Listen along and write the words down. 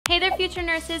Hey there, future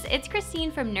nurses, it's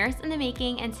Kristine from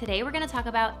NurseInTheMaking, and today we're going to talk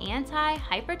about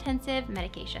antihypertensive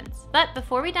medications. But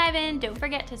before we dive in, don't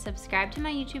forget to subscribe to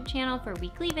my YouTube channel for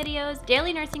weekly videos,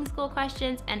 daily nursing school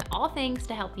questions, and all things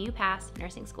to help you pass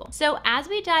nursing school. So as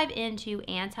we dive into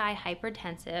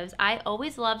antihypertensives, I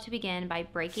always love to begin by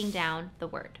breaking down the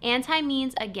word. Anti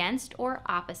means against or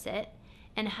opposite,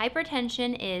 and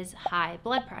hypertension is high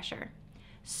blood pressure.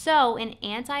 So an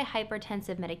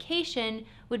antihypertensive medication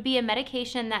would be a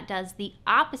medication that does the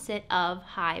opposite of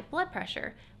high blood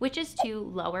pressure, which is to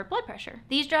lower blood pressure.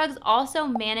 These drugs also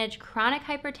manage chronic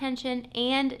hypertension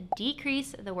and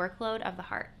decrease the workload of the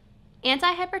heart.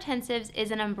 Antihypertensives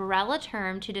is an umbrella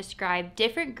term to describe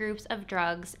different groups of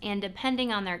drugs, and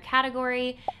depending on their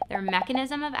category, their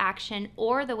mechanism of action,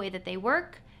 or the way that they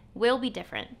work will be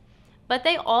different. But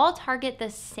they all target the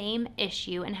same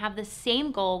issue and have the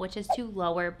same goal, which is to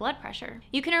lower blood pressure.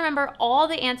 You can remember all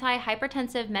the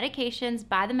antihypertensive medications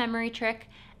by the memory trick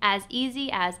as easy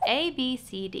as A, B,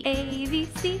 C, D. A, B,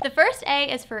 C. The first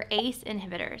A is for ACE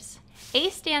inhibitors.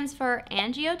 ACE stands for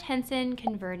angiotensin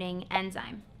converting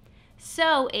enzyme.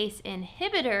 So ACE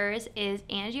inhibitors is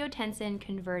angiotensin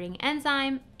converting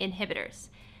enzyme inhibitors.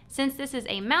 Since this is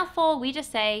a mouthful, we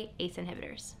just say ACE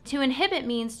inhibitors. To inhibit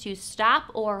means to stop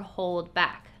or hold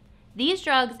back. These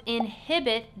drugs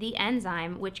inhibit the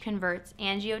enzyme which converts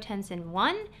angiotensin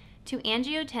 1 to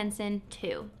angiotensin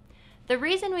 2. The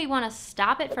reason we want to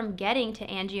stop it from getting to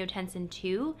angiotensin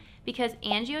 2 because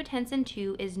angiotensin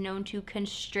 2 is known to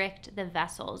constrict the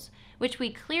vessels, which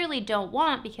we clearly don't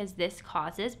want because this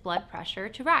causes blood pressure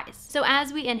to rise. So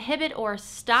as we inhibit or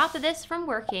stop this from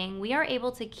working, we are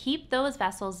able to keep those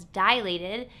vessels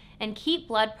dilated and keep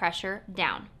blood pressure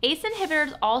down. ACE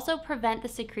inhibitors also prevent the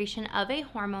secretion of a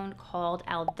hormone called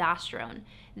aldosterone.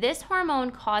 This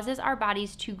hormone causes our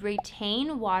bodies to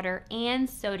retain water and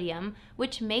sodium,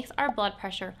 which makes our blood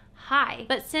pressure high.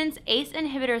 But since ACE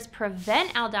inhibitors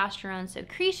prevent aldosterone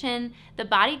secretion, the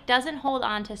body doesn't hold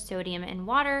on to sodium and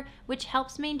water, which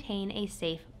helps maintain a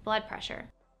safe blood pressure.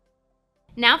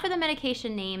 Now for the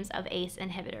medication names of ACE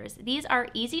inhibitors. These are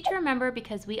easy to remember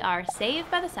because we are saved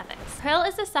by the suffix. Pril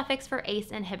is the suffix for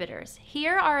ACE inhibitors.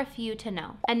 Here are a few to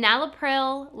know: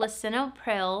 enalapril,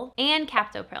 lisinopril, and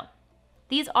captopril.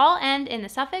 These all end in the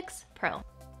suffix pril.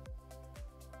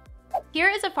 Here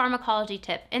is a pharmacology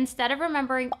tip. Instead of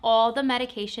remembering all the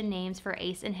medication names for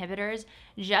ACE inhibitors,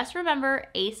 just remember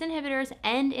ACE inhibitors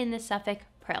end in the suffix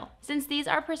pril. Since these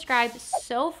are prescribed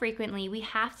so frequently, we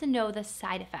have to know the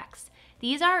side effects.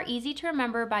 These are easy to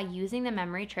remember by using the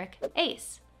memory trick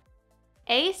ACE.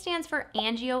 A stands for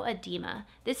angioedema.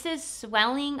 This is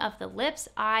swelling of the lips,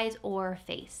 eyes, or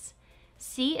face.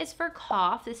 C is for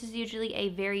cough. This is usually a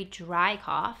very dry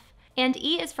cough. And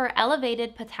E is for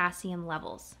elevated potassium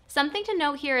levels. Something to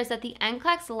note here is that the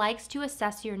NCLEX likes to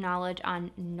assess your knowledge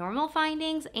on normal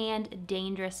findings and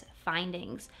dangerous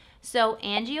findings. So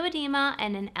angioedema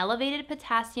and an elevated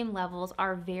potassium levels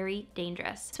are very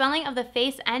dangerous. Swelling of the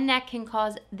face and neck can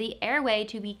cause the airway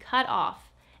to be cut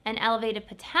off, and elevated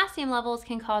potassium levels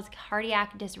can cause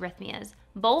cardiac dysrhythmias.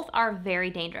 Both are very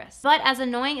dangerous. But as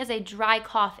annoying as a dry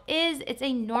cough is, it's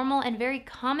a normal and very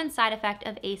common side effect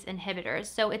of ACE inhibitors,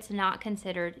 so it's not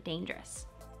considered dangerous.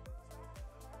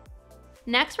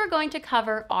 Next, we're going to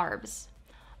cover ARBs.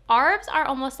 ARBs are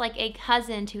almost like a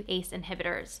cousin to ACE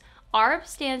inhibitors. ARB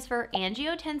stands for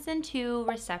angiotensin 2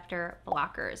 receptor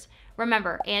blockers.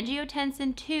 Remember,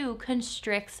 angiotensin 2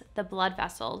 constricts the blood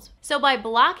vessels. So by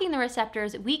blocking the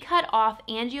receptors, we cut off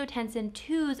angiotensin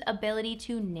 2's ability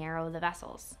to narrow the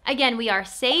vessels. Again, we are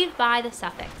saved by the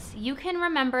suffix. You can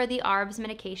remember the ARBs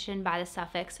medication by the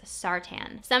suffix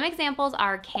sartan. Some examples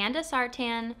are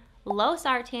candesartan,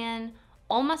 losartan,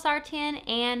 olmesartan,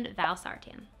 and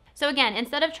valsartan. So again,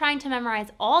 instead of trying to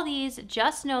memorize all these,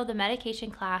 just know the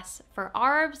medication class for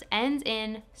ARBs ends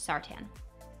in sartan.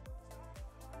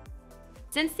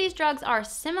 Since these drugs are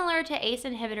similar to ACE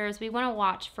inhibitors, we want to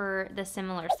watch for the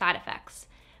similar side effects.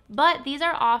 But these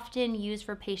are often used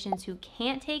for patients who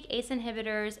can't take ACE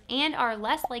inhibitors and are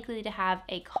less likely to have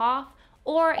a cough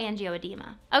or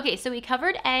angioedema. Okay, so we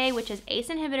covered A, which is ACE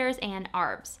inhibitors and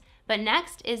ARBs. But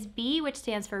next is B, which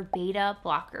stands for beta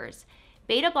blockers.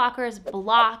 Beta blockers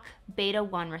block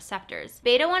beta-1 receptors.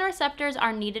 Beta-1 receptors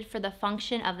are needed for the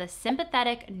function of the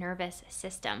sympathetic nervous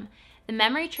system. The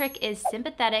memory trick is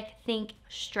sympathetic, think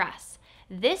stress.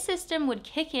 This system would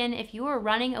kick in if you were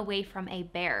running away from a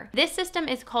bear. This system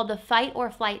is called the fight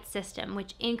or flight system,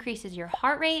 which increases your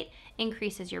heart rate,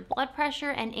 increases your blood pressure,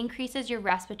 and increases your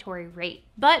respiratory rate.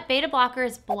 But beta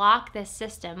blockers block this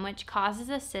system, which causes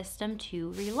the system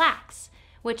to relax,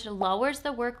 which lowers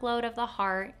the workload of the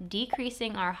heart,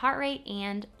 decreasing our heart rate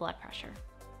and blood pressure.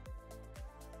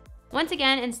 Once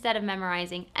again, instead of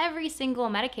memorizing every single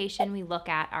medication, we look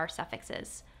at our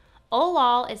suffixes.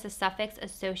 OLOL is the suffix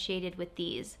associated with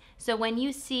these. So when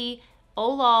you see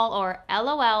OLOL or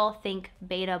LOL, think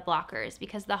beta blockers,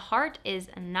 because the heart is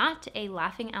not a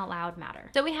laughing out loud matter.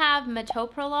 So we have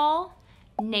metoprolol,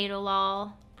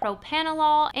 nadolol,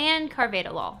 propanolol, and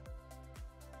carvedilol.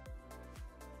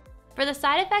 For the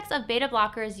side effects of beta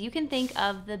blockers, you can think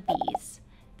of the B's.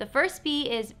 The first B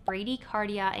is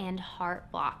bradycardia and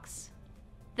heart blocks.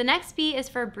 The next B is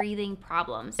for breathing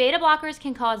problems. Beta blockers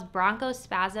can cause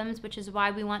bronchospasms, which is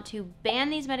why we want to ban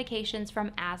these medications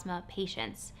from asthma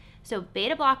patients. So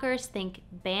beta blockers, think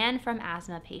ban from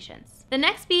asthma patients. The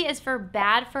next B is for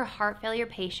bad for heart failure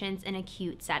patients in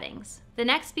acute settings. The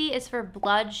next B is for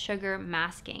blood sugar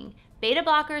masking. Beta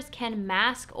blockers can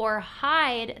mask or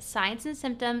hide signs and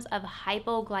symptoms of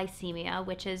hypoglycemia,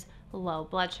 which is low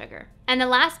blood sugar. And the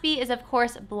last B is, of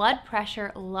course, blood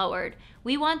pressure lowered.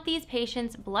 We want these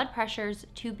patients' blood pressures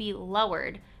to be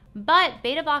lowered, but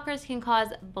beta blockers can cause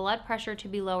blood pressure to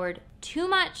be lowered too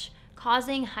much,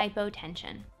 causing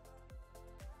hypotension.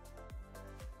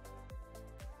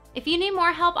 If you need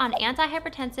more help on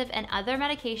antihypertensive and other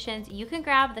medications, you can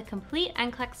grab the complete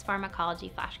NCLEX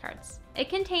Pharmacology Flashcards. It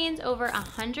contains over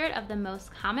 100 of the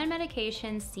most common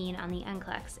medications seen on the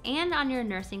NCLEX and on your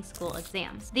nursing school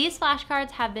exams. These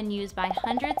flashcards have been used by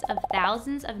hundreds of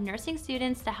thousands of nursing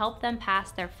students to help them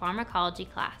pass their pharmacology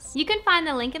class. You can find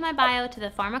the link in my bio to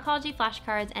the Pharmacology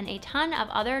Flashcards and a ton of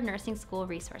other nursing school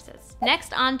resources.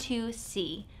 Next, on to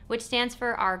C, which stands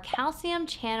for our calcium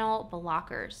channel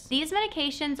blockers. These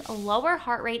medications lower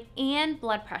heart rate and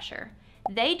blood pressure.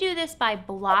 They do this by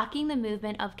blocking the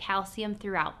movement of calcium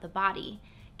throughout the body.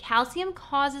 Calcium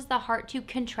causes the heart to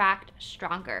contract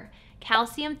stronger.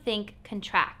 Calcium, think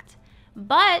contract.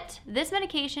 But this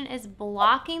medication is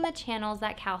blocking the channels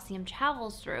that calcium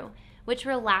travels through, which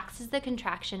relaxes the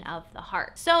contraction of the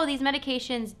heart. So these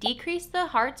medications decrease the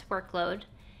heart's workload,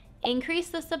 increase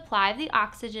the supply of the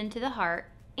oxygen to the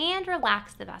heart, and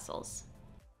relax the vessels.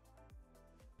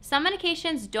 Some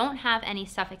medications don't have any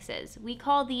suffixes. We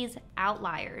call these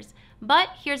outliers, but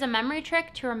here's a memory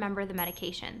trick to remember the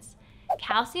medications.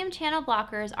 Calcium channel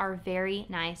blockers are very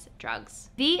nice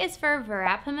drugs. V is for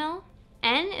verapamil,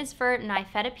 N is for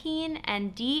nifedipine,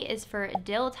 and D is for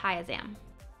diltiazem.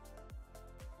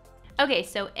 Okay,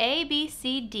 so A, B,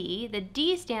 C, D. The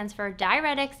D stands for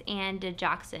diuretics and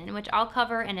digoxin, which I'll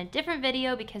cover in a different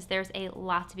video because there's a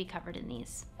lot to be covered in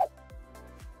these.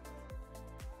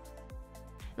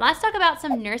 Let's talk about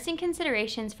some nursing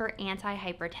considerations for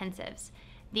antihypertensives.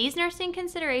 These nursing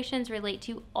considerations relate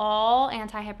to all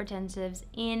antihypertensives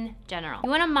in general. You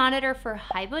want to monitor for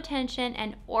hypotension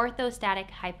and orthostatic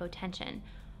hypotension.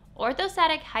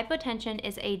 Orthostatic hypotension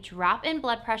is a drop in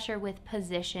blood pressure with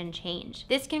position change.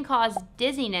 This can cause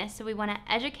dizziness, so we want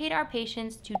to educate our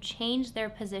patients to change their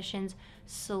positions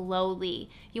slowly.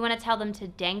 You want to tell them to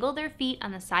dangle their feet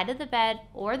on the side of the bed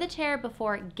or the chair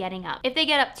before getting up. If they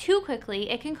get up too quickly,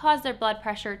 it can cause their blood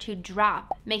pressure to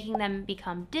drop, making them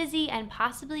become dizzy and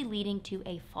possibly leading to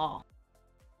a fall.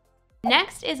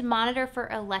 Next is monitor for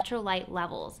electrolyte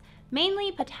levels,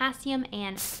 mainly potassium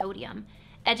and sodium.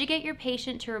 Educate your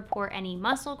patient to report any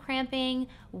muscle cramping,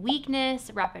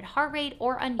 weakness, rapid heart rate,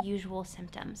 or unusual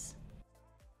symptoms.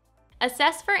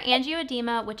 Assess for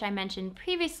angioedema, which I mentioned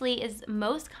previously, is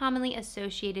most commonly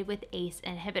associated with ACE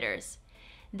inhibitors.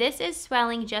 This is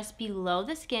swelling just below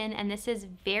the skin, and this is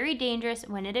very dangerous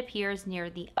when it appears near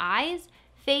the eyes,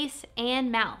 face,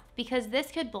 and mouth, because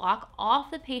this could block off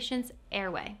the patient's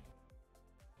airway.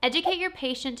 Educate your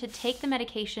patient to take the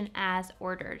medication as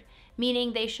ordered,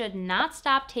 meaning they should not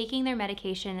stop taking their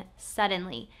medication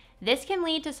suddenly. This can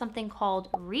lead to something called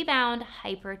rebound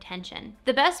hypertension.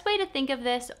 The best way to think of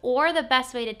this, or the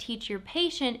best way to teach your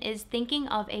patient, is thinking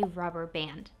of a rubber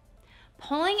band.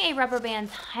 Pulling a rubber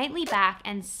band tightly back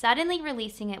and suddenly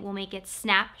releasing it will make it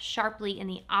snap sharply in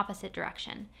the opposite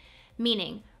direction.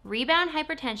 Meaning, rebound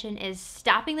hypertension is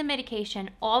stopping the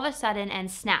medication all of a sudden and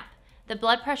snap. The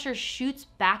blood pressure shoots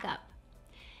back up.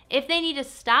 If they need to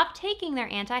stop taking their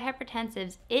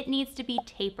antihypertensives, it needs to be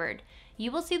tapered. You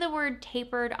will see the word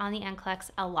tapered on the NCLEX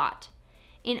a lot.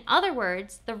 In other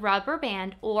words, the rubber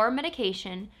band or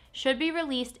medication should be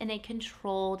released in a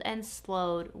controlled and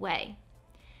slowed way.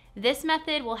 This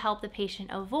method will help the patient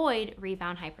avoid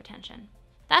rebound hypertension.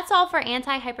 That's all for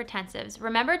antihypertensives.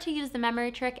 Remember to use the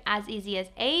memory trick as easy as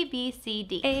A, B, C,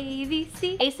 D. A, B,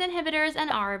 C. ACE inhibitors and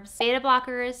ARBs, beta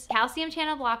blockers, calcium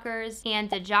channel blockers, and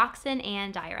digoxin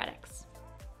and diuretics.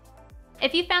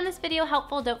 If you found this video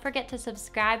helpful, don't forget to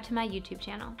subscribe to my YouTube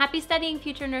channel. Happy studying,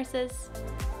 future nurses!